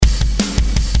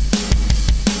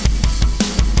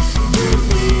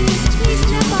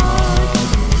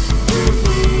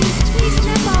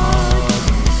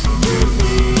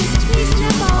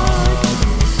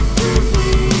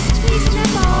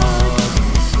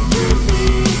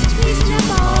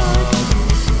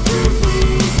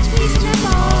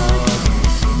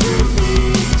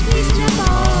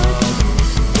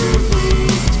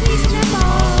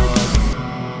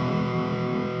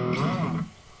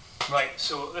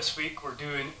this week we're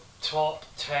doing top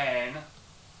 10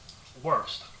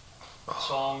 worst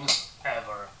songs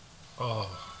ever. Oh.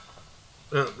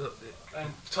 And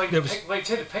try to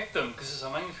pick them because it's a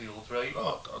minefield, right?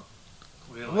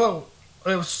 Really? Well,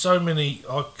 there were so many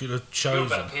I could have You wrote a bit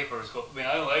chosen. of paper.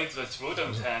 I just wrote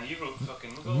down 10. You wrote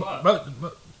fucking. Look at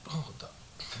that.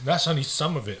 That's only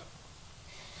some of it.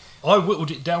 I whittled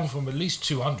it down from at least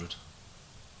 200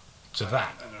 to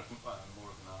that. And there's more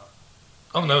than that.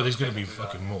 Oh no, there's going to be Definitely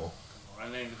fucking more.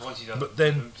 And then the ones you But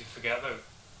then- forget about.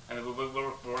 And then we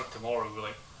work tomorrow. We're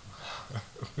like,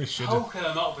 We should how have. can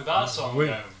I not put that song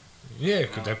down? Yeah,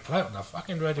 because they play it on the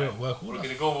fucking radio at work We're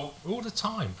gonna go all the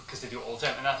time. because they do it all the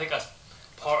time, and I think that's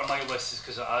part of my list is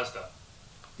because it has that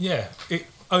Yeah, it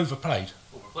overplayed.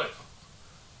 overplayed.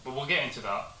 But we'll get into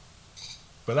that.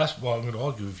 But that's why I'm going to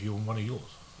argue with you on one of yours.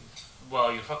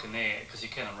 Well, you're fucking there because you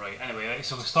can. I'm right. Anyway, right,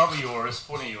 so we'll start with yours.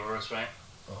 One of yours, right?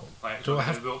 Oh. Right. Do so I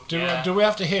have? we'll- Do, yeah, do we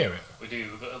have to hear it? we do.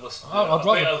 We've got to listen. Oh, I'd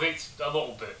rather- I'll wait a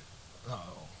little bit. Oh,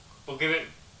 We'll give it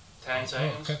 10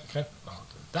 seconds.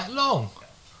 that long?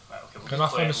 Right, okay, we'll Can just I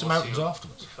play find it, some we'll albums see.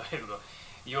 afterwards? Here we go.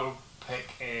 Your pick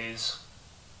is.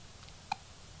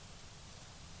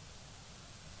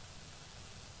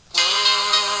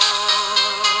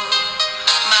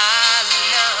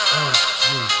 Oh,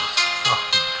 Jesus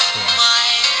fucking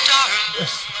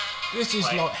Christ. This is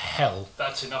Right. like hell.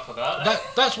 That's enough of that.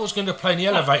 That's what's going to play in the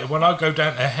elevator when I go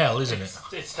down to hell, isn't it?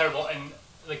 It's terrible, and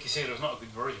like you say, there's not a good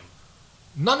version.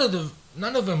 None of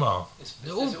them are.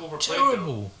 They're all Is it overplayed,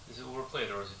 terrible. though? Is it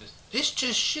overplayed or is it just It's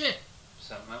just shit.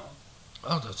 sentimental?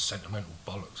 Oh, that's sentimental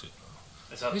bollocks.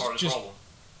 Is that It's part of the just- problem?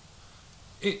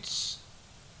 It's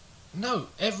no,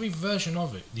 every version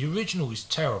of it. The original is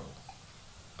terrible,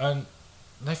 and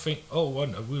they think, oh, well,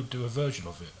 no, we'll do a version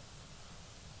of it.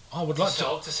 I would like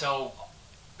To sell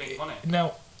big money.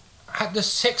 Now, had the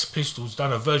Sex Pistols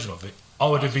done a version of it, I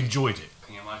would have enjoyed it.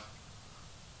 Can you imagine?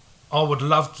 I would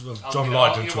love to have John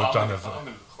Lydon to have done a I'm version. going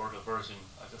to record a version,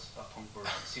 a punk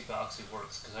version, see if that actually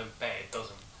works, because I bet it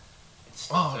doesn't. It's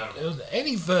still Oh, terrible.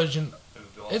 any version, It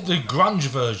would be awful, the wouldn't it? grunge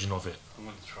version of it. I'm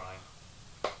going to try.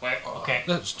 Right, okay.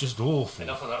 That's just awful.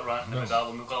 Enough of that ranting about that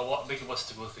one. We've got a big list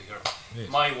to go through here. Yes.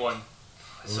 My one,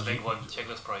 it's a Was big it- one. Check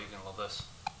this, bro. You're going to love this.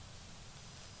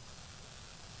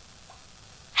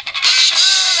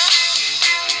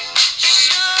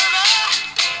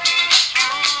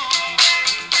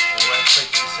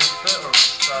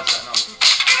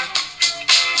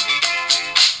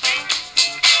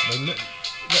 No,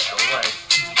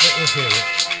 let me hear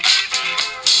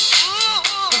it.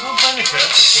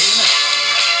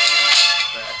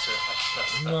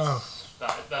 No.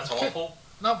 That's awful.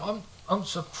 No, I'm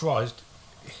surprised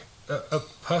a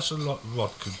person like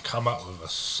Rod could come up with a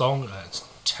song that's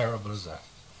terrible as that.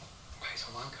 He's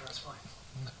a wanker, that's fine.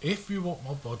 If you want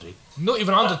my body, not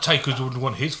even Undertaker would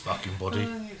want his fucking body.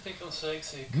 You think I'm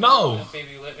sexy? No.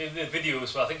 Maybe the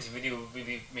videos. Well, I think the video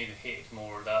really made me hate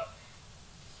more that.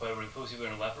 Where he posed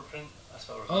wearing a leopard print. That's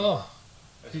what I remember. Oh,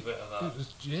 There's a bit of that. it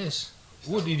was, yes.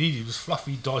 What did he do? It was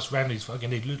fluffy dice round his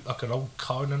fucking head. Looked like an old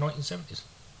car in the 1970s.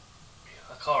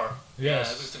 A car.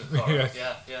 Yes. Yeah, it looked like a car.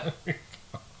 Yes. Yeah.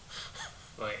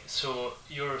 Right, so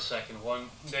your second one,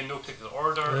 then no particular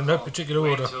order. In no I'll particular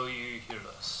wait order. Until you hear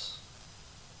this.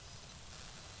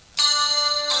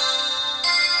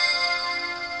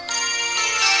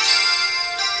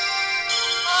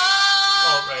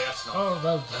 Oh, right, that's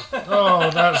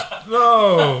not. That's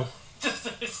no. Just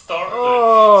at the start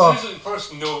Oh. of it. As soon as the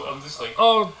first note, I'm just like,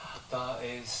 Oh, that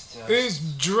is just. it's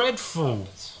dreadful.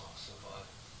 It's so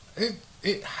bad.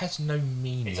 It has no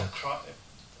meaning. It's a cry.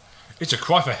 It's a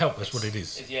cry for help. That's what it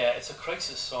is. Yeah, it's a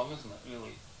crisis song, isn't it?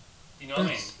 Really. You know what I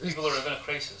mean? People are having a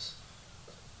crisis.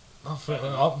 I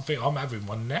think I'm having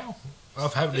one now.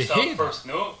 I've had to Just hear that first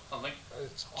note, I'm like,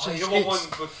 It's oh, just- you know what one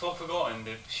it's- we've forgotten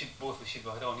that we should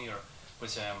have had on here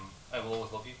was I Will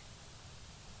Always Love You.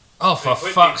 Oh, The for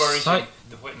Whitney fuck's version, sake!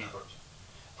 the Whitney version,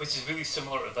 which is really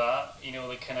similar to that. You know,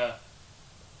 like kind of,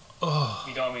 Oh,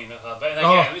 you know what I mean? But then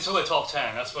again, it's only top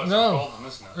 10. That's what's the No. problem,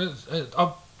 isn't it?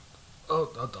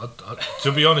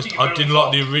 to be honest, You I better didn't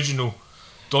talk. like the original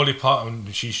Dolly Parton.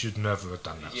 She should never have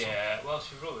done that song. Yeah, well,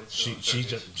 she wrote it. So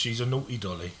She's a naughty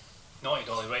Dolly. Naughty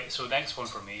Dolly, right? So next one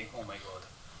for me. Oh my god,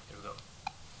 here we go.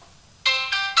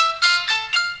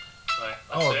 Right,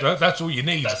 that's it. That's all you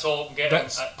need. That's all I'm getting.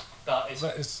 That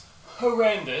is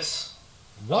horrendous.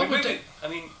 Why I mean, would maybe- it? I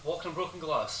mean, walking on broken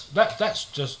glass. That's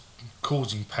just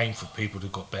causing pain for people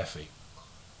who've got bare feet.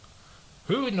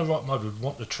 Who in the right mind would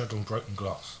want to tread on broken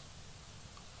glass?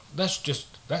 That's just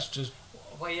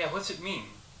Well, yeah. What's it mean?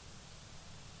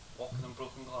 Walking on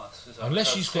broken glass. Is that unless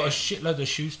what she's that's got a saying? shitload of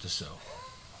shoes to sell.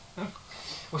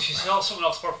 Well, she's got someone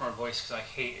else apart from her voice because I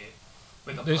hate it.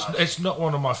 With the passion. It's not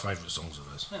one of my favourite songs of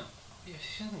hers. No, yeah,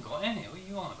 she hasn't got any. What are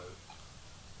you on about?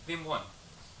 Name one.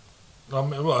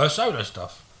 Well, her solo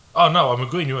stuff. Oh no, I'm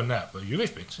agreeing you on that, but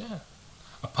Eurythmics, yeah.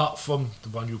 Apart from the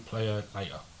one you'll play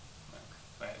later.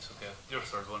 Right, it's okay. Your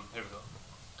third one. Here we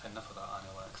go. Enough of that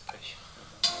Annie Lennox pish.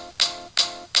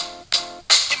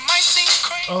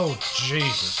 Oh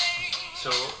Jesus! So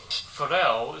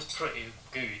Pharrell is pretty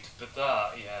good, but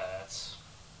that, yeah, it's.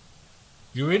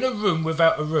 You're in a room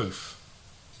without a roof.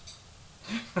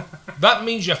 That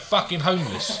means you're fucking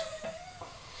homeless.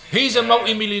 He's a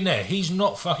multi-millionaire. He's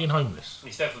not fucking homeless.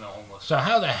 He's definitely not homeless. So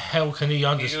how the hell can he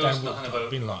understand knows what nothing it's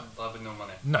about been like? having no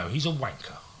money. No, he's a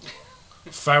wanker.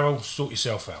 Farrell, sort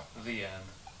yourself out. The end.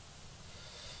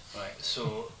 Right,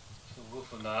 so we'll go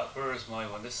from that. Where's my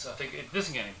one? This, I think it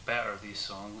doesn't get any better. These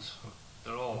songs,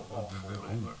 they're all awful. They're all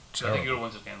Right? I terrible. think your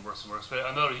ones are getting worse and worse. But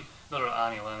another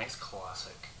Annie Lennox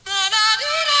classic. Bye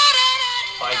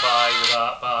bye with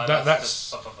that.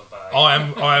 That's. Bye.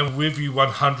 I am with you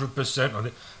 100% on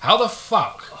it. How the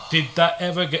fuck did that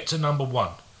ever get to number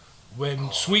one?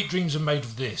 When Sweet Dreams Are Made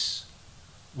of This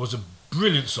was a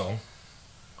brilliant song,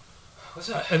 Was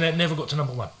it? and it never got to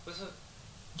number one. Was it?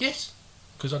 Yes,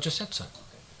 because I just said so.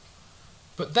 Okay.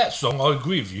 But that song, I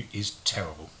agree with you, is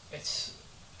terrible. It's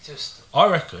just I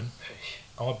reckon, pish.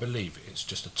 I believe it's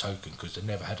just a token because they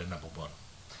never had a number one.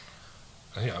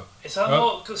 And, you know, Is that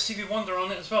not got Stevie Wonder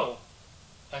on it as well?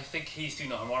 I think he's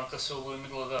doing a harmonica solo in the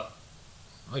middle of that.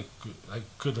 they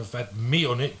could have had me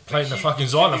on it playing the He fucking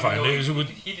didn't even xylophone. know It would,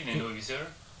 he didn't know he was there.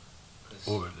 'Cause-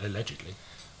 or allegedly.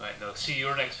 Right, no. See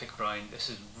your next pick, Brian. This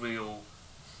is real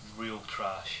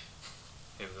trash.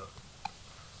 Here we go.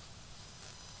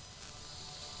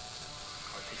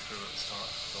 I'll take through at the start.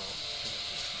 So,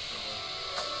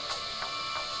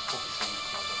 focusing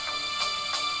on the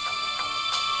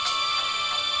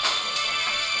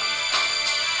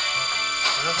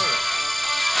Whatever.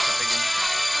 It's a big intro.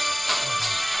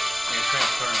 You're trying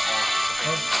to turn it off. It's a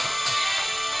big intro.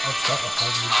 I'll start the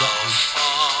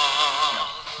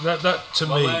whole That to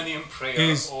me Millennium Prayer.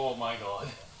 is- Oh my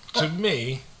god. to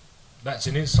me, that's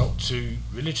an insult to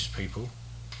religious people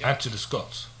Yeah. and to the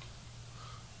Scots.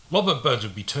 Robert Burns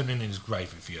would be turning in his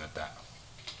grave if you heard that.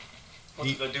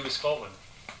 What's it got to do with Scotland?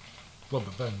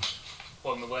 Robert Burns.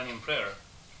 What, Millennium Prayer?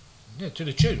 Yeah, to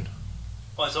the tune.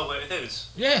 Oh, is that what it is?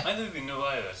 Yeah. I don't even know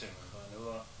either. I don't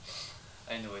know that.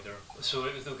 I know either. So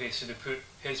it was okay. So they put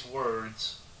his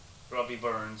words, Robbie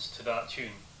Burns, to that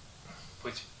tune,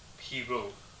 which he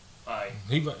wrote. Aye.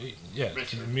 Yeah.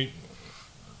 Richard.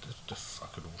 The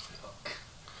fucking awful. Fuck.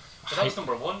 But that was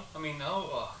number one. I mean, now,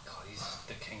 oh god, he's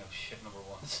the king of shit number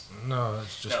ones. No,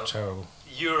 that's just No. terrible.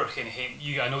 You're gonna hate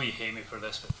you. I know you hate me for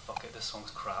this, but fuck it. This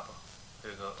song's crap.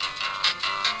 Here we go.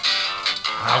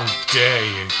 How dare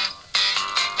you?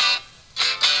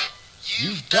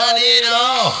 You've done it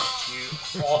all. You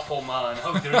awful man.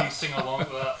 How dare you sing along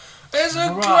to that? It's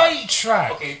a Right. great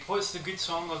track. Okay, what's the good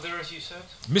song of theirs you said?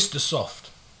 Mr. Soft.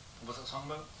 What's that song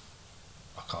about?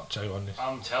 I can't tell you on this.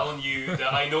 I'm telling you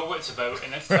that I know what it's about,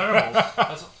 and it's terrible.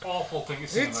 That's an awful thing to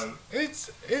sing about.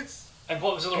 It's. And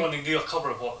what was the other one? They do a cover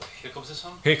of what? Here Comes the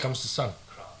Sun? Here Comes the Sun.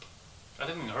 Crap. I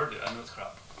didn't even heard it. I know it's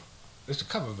crap. It's a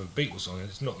cover of a Beatles song, and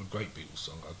it's not a great Beatles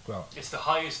song. I grant. It's the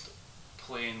highest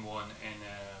playing one in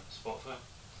Spotify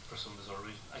for some bizarre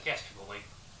reason. I guess people like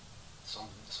songs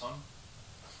with the sun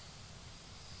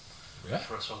Yeah.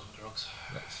 for songs with drugs.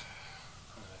 That's,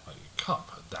 Anyway, like, you can't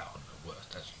put that on the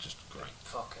worst. That's just great.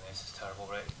 fucking this is terrible,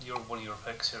 right? You're one of your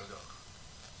picks. Here we go.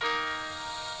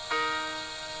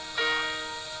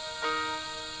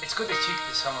 It's good to cheek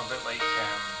to sound a bit like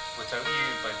Without You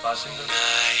by Bad Singers.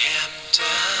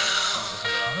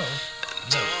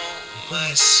 No.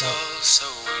 My soul so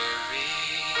weary.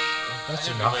 That's I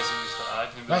didn't enough. realise it was that. I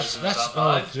didn't That's realise it was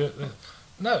that's that bad.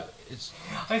 no. It's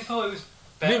I thought it was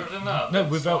better than that. No, but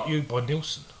it's Without not. You by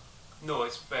Nilsson. No,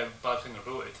 it's Badfinger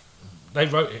wrote it. They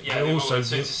wrote it. Yeah, but they also wrote it,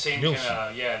 so it's the same Nilsson.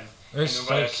 kind of and It's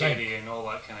Mariah the same. Carey and all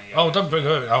that kind of Oh, don't bring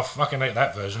her. I'll fucking hate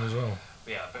that version as well.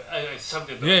 Yeah, but it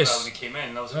sounded like Yes. that when it came in.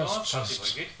 And I was like, That's oh, that's actually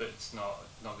just- quite good, but it's not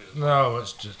good. No,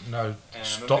 it's just no. When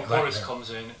Stop the that chorus now. comes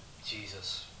in,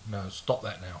 Jesus, No, stop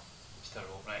that now. it's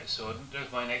terrible. Right, so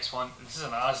there's my next one. This is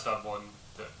an Asda one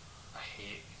that I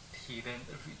hate hearing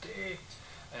every day,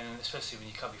 and especially when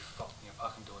you can't be fucked and you're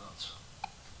packing donuts.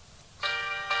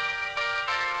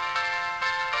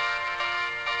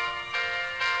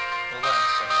 Well,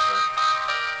 that's sing about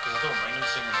because I don't mind them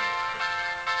singing.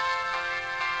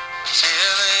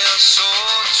 Tell your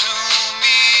soul to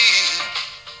me.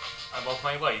 I Love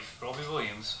My Life, Robbie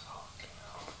Williams.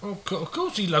 Oh, Of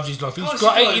course he loves his life. He's course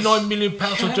got he does. £89 million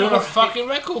for doing a fucking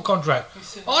record contract.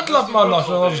 He I'd love my life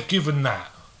if I was Day. given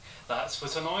that. That's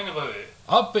what's annoying about it.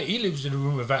 I bet he lives in a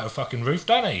room without a fucking roof,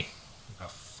 doesn't he? A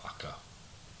fucker.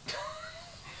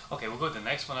 Okay, we'll go to the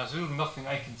next one. There's really nothing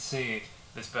I can say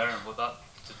that's better than what that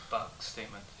back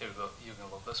statement. Here we go. You're going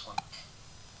to love this one.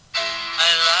 I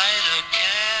light a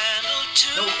candle to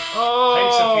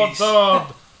Oh, Piece.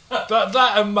 Dom.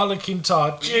 that and Mulligan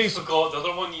Tide. But you Jeez. forgot the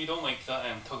other one. You don't like that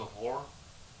Tug of War.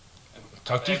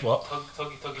 Tuggy's what?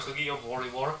 Tuggy of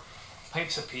War.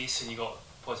 Pipes of Peace, and you got,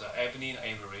 what's that, Ebony and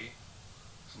Ivory,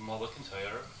 Mulligan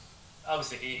Tire. That was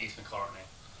the 80s McCartney.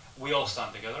 We All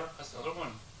Stand Together. That's the other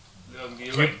one.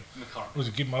 You're right, McCartney. Was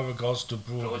it give my regards to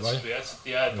Broadway? Broadway. That's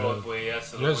the other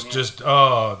That's one. just,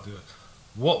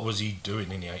 what was he doing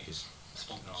in the 80s?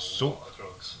 Smoking a Salt. lot of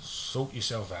drugs. Sort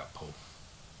yourself out, Paul.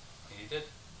 And he did.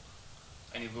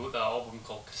 And he wrote that album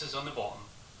called Kisses on the Bottom.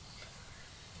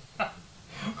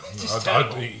 Just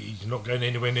terrible. He's not going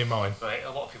anywhere near mine. Right, a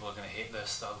lot of people are going to hate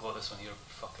this. I've got this one here.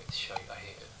 Fuck it, shite. I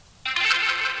hate it.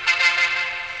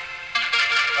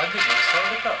 I didn't know it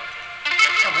started like that.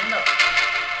 I mean that.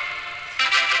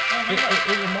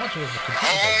 It reminds me of a computer.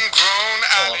 homegrown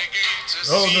alligators.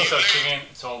 Oh, no. He starts singing.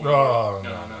 It's all No,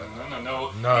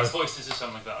 no. No. His voice doesn't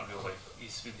sound like that in real life.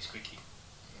 He's really squeaky.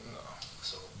 No.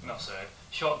 So, enough said.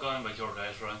 Shotgun by George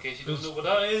Ezra. In case you don't know what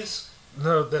that is.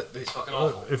 No, It's fucking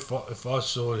awful. If I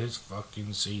saw his fucking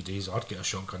CDs, I'd get a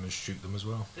shotgun and shoot them as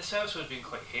well. This episode has been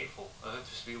quite hateful. I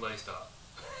just realised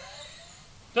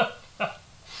that.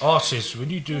 Artists, when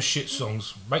you do shit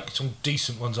songs, make some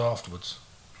decent ones afterwards.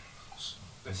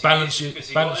 Has he- Balance has it.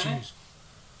 he Balance got any? it.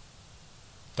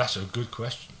 That's a good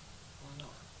question. Oh, no.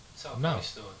 It's out of No.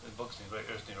 place though. It bugs me. Right,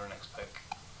 here's your next pick.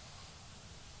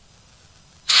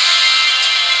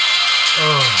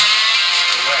 Oh,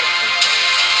 The Wet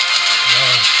Place.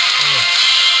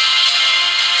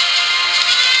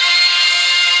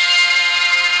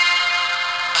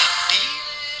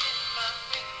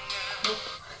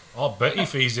 I bet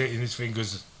if he's eating his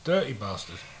fingers, dirty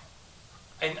bastard.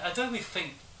 And I don't really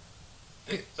think.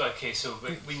 Okay, so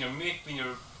when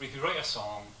you write a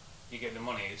song, you get the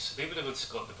money. So they would have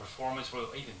just got the performance. Well,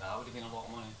 even that would have been a lot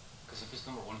of money because it was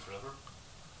number one forever.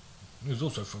 It was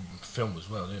also from film as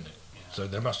well, didn't it? Yeah. So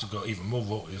they must have got even more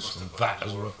royalties Must from have got that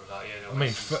as more well. for that, yeah, I mean,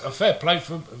 a fair play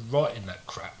for writing that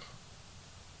crap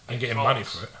and getting money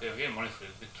for it. They're getting money for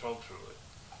it. They trolled through it,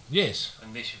 Yes,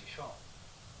 and they should be shot.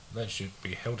 they should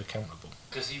be held accountable.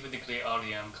 Because even the great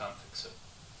REM can't fix it.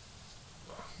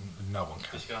 No one can.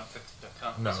 Because you can't fix it.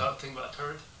 Can't. No. Is that thing about a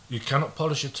turd? You cannot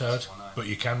polish a turd, That's one eye. but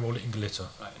you can roll it in glitter.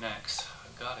 Right, next.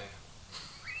 I got it.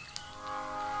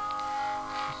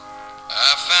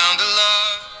 I found a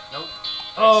love. Nope.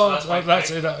 Oh, That's my that's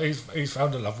pick. it. He's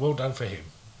found a love. Well done for him.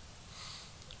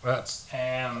 That's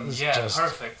It's Yeah, just-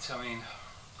 perfect. I mean,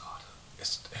 God,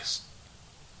 it's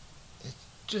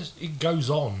just it goes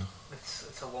on.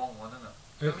 it's a long one, isn't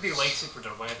it? Everybody likes it for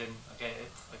their wedding. I get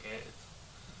it.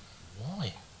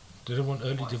 Why? Do they want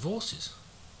early Why? divorces?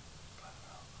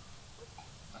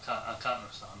 I can't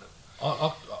understand it.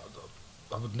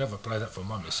 I would never play that for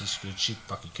my missus because she'd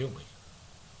fucking kill me.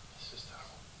 It's just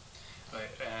terrible.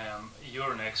 Right,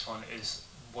 your next one is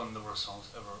one of the worst songs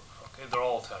ever. Okay, they're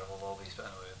all terrible, all these, but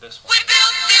anyway, this one. We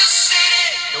built this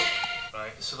city. Nope.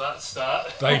 Right, so that's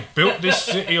that. They built this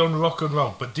city on rock and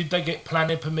roll, but did they get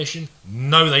planning permission?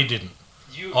 No, they didn't.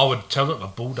 You, I would tell them to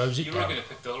bulldoze it you were down. going to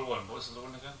pick the other one. What was the other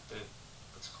one again?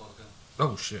 What's it called again?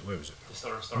 Oh shit, where is it? The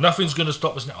Star. Nothing's going to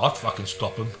stop us now. I'd fucking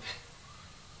stop them.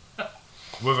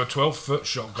 With a 12-foot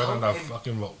shotgun and a How can-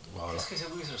 fucking rock roller. Just because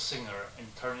you lose a singer and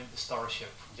turn into Starship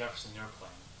from Jefferson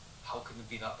Airplane, how can it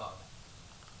be that bad?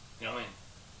 You know what I mean?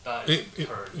 That is It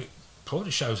turd. probably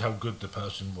shows how good the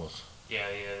person was. Yeah,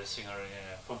 the singer,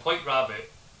 yeah. From White Rabbit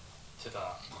to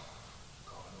that.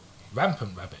 God,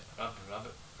 Rampant Rabbit.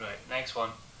 Rabbit. Right, next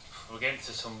one. We're getting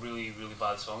to some really, really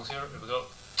bad songs here. Here we go.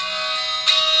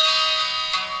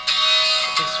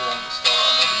 This one, the start,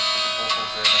 I'm not going to put the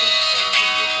vocals in, I don't care about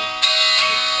the vocals.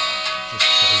 Just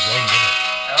goes on, doesn't it?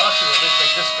 And actually, this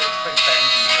like this bit, it's quite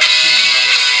bangy, you know, the tune, you know,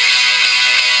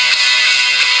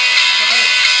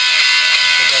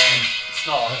 but then it's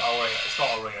not alright. It's not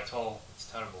alright at all. It's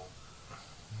terrible.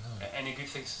 Any good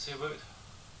things to say about it?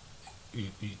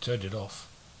 You turned it off.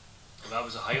 That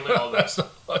was a highlight of it.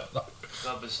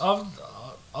 That was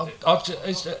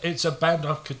It's a band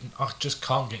I just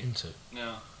can't get into.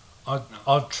 no.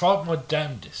 I've tried my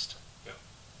damnedest, Yeah.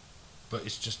 but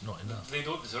it's just not enough. They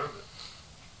don't deserve it.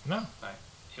 No. Right,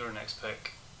 your next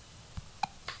pick.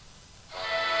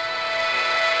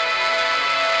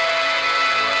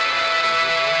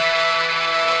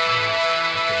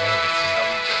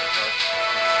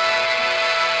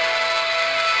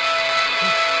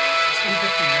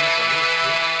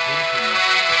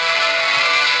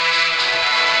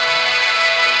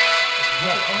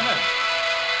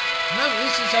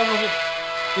 time of it,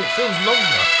 it feels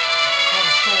longer.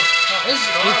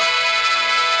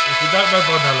 If you don't know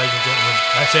by now, ladies and gentlemen,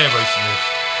 that's Aerosmith.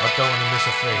 I don't want to miss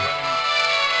a thing.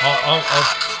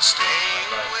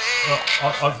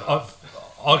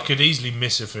 I could easily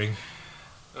miss a thing,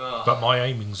 but my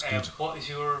aiming's good. What is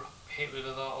your hatred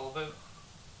of that all about?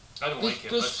 I don't like it.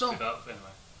 The Let's do song- that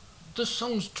anyway. The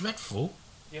song's dreadful.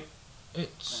 Yep.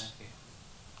 It's Okay.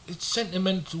 it's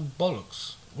sentimental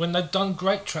bollocks. When they've done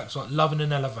great tracks like Love in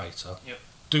an Elevator, Yep.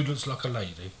 Dude Looks Like a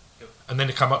Lady, Yep. and then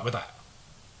they come up with that.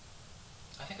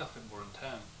 I think I've been more in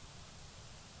town.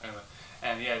 Anyway,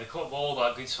 and yeah, they come up with all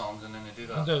that good songs and then they do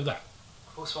And that. do that.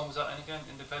 What song was that in again?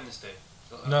 Independence Day? Is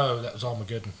that No, that was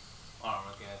Armageddon.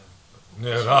 Armageddon.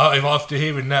 Yeah, if after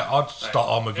hearing that, I'd start Right.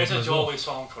 Armageddon Here's a as well. jolly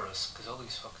song for us, because all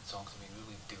these fucking songs have been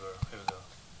really doer. Here we go.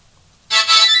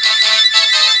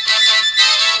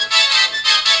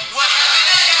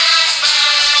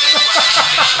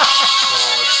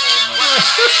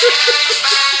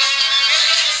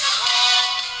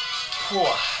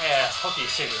 Whoa, yeah, what do you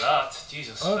say to that?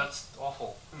 Jesus, Oh. that's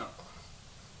awful, isn't it?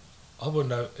 I wouldn't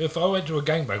know. If I went to a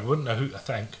gangbang, I wouldn't know who to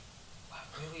thank. I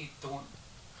really don't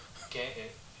get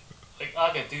it. Like,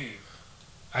 Aga do,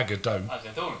 Aga don't.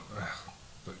 Aga don't.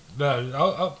 But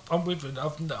no, I'm with you.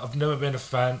 I've never been a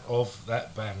fan of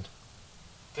that band.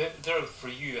 They're, for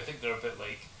you, I think they're a bit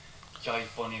like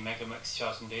Jive Bunny, Megamix,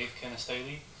 Chaz and Dave kind of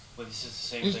styley. Where it's just the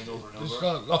same It's, thing over and it's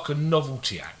over. like a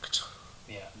novelty act.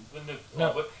 Yeah. When the,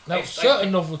 Now, but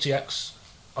certain novelty acts,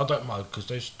 I don't mind because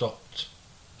they stopped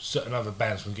certain other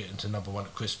bands from getting to number one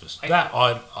at Christmas.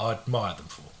 I admire them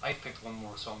for. I picked one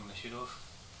more song than I should have.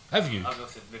 Have you? I'll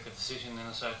have to make a decision in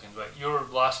a second. Right, your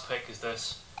last pick is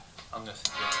this. I'm going to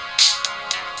think.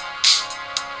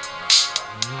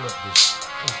 Look, this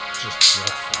is just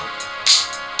dreadful.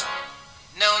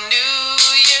 No New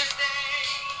Year's Day.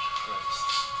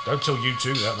 Christ. Don't tell you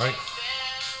two that, mate.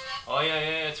 Oh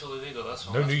yeah, totally legal. That's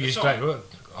all. No New Year's Day. Well,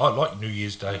 I like New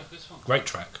Year's Day. Yeah, good song. Great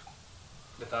track.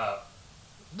 With that,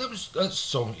 That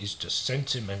song is just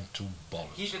sentimental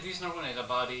bollocks. he's not running a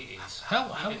bad 80s. How-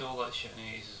 he how- did all that shit in the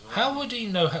 80s as well. How would he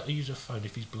know how to use a phone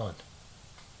if he's blind?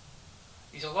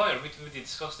 He's a liar. We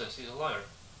discussed this. He's a liar.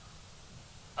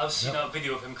 I've seen Yep. that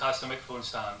video of him casting a microphone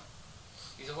stand.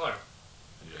 He's a liar.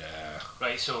 Yeah.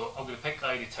 Right, so I'm going to pick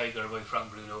Eye the Tiger by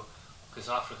Frank Bruno because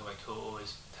Africa by Toto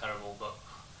is terrible, but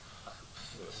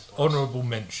Honourable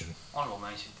mention. honourable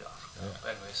mention to Africa. Yeah.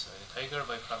 Anyway, so The Tiger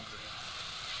by Frank Bruno.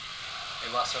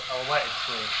 I'll let it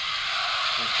play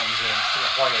when it comes in. It's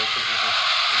a while because of the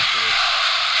intro.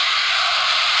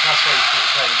 That's why he took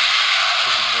the time,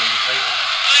 because he won the title.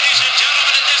 Ladies and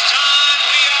gentlemen, at this time,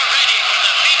 we are ready for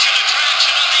the featured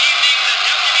attraction of the evening, the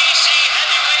WBC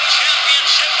Heavyweight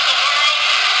Championship of the world.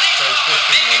 Please So he's welcome,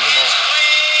 pushing making all his along. way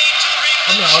to the ring.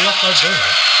 I mean, I love that Bruno.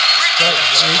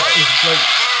 He's great.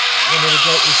 One of the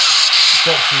greatest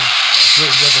boxers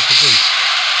Britain's ever produced.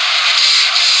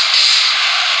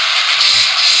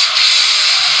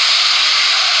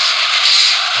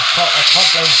 I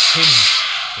can't blame him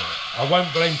for it. I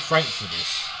won't blame Frank for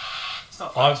this. It's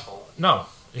not Frank's I've fault. no,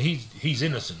 he's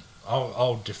innocent.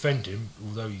 I'll defend him,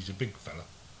 although he's a big fella.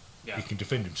 Yeah, He can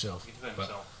defend himself. he defends but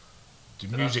himself. the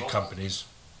But music that's awful. companies,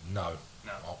 no.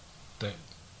 No. Oh, they,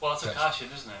 Well, it's a that's- cash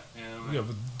in, isn't it? You know what I mean? yeah,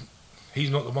 but he's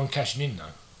not the one cashing in though.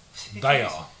 See, the They thing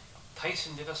is, are.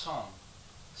 Tyson did a song.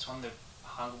 It's on the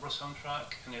Hangover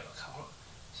soundtrack, and is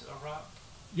it a rap?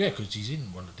 Yeah, because he's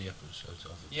in one of the episodes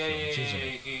of the Yeah, films, isn't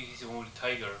he? he's the one with the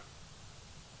tiger.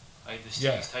 The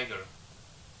Yeah. Steve's tiger.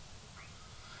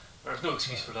 There's no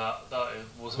excuse for that. That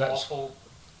was That's- awful.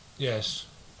 Yes.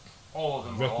 All of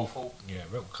them were Record, awful. yeah,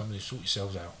 record companies sort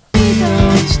yourselves out. We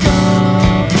don't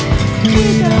stop.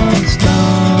 We don't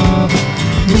stop.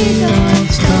 We don't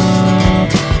stop.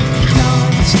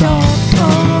 Non-stop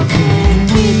talking.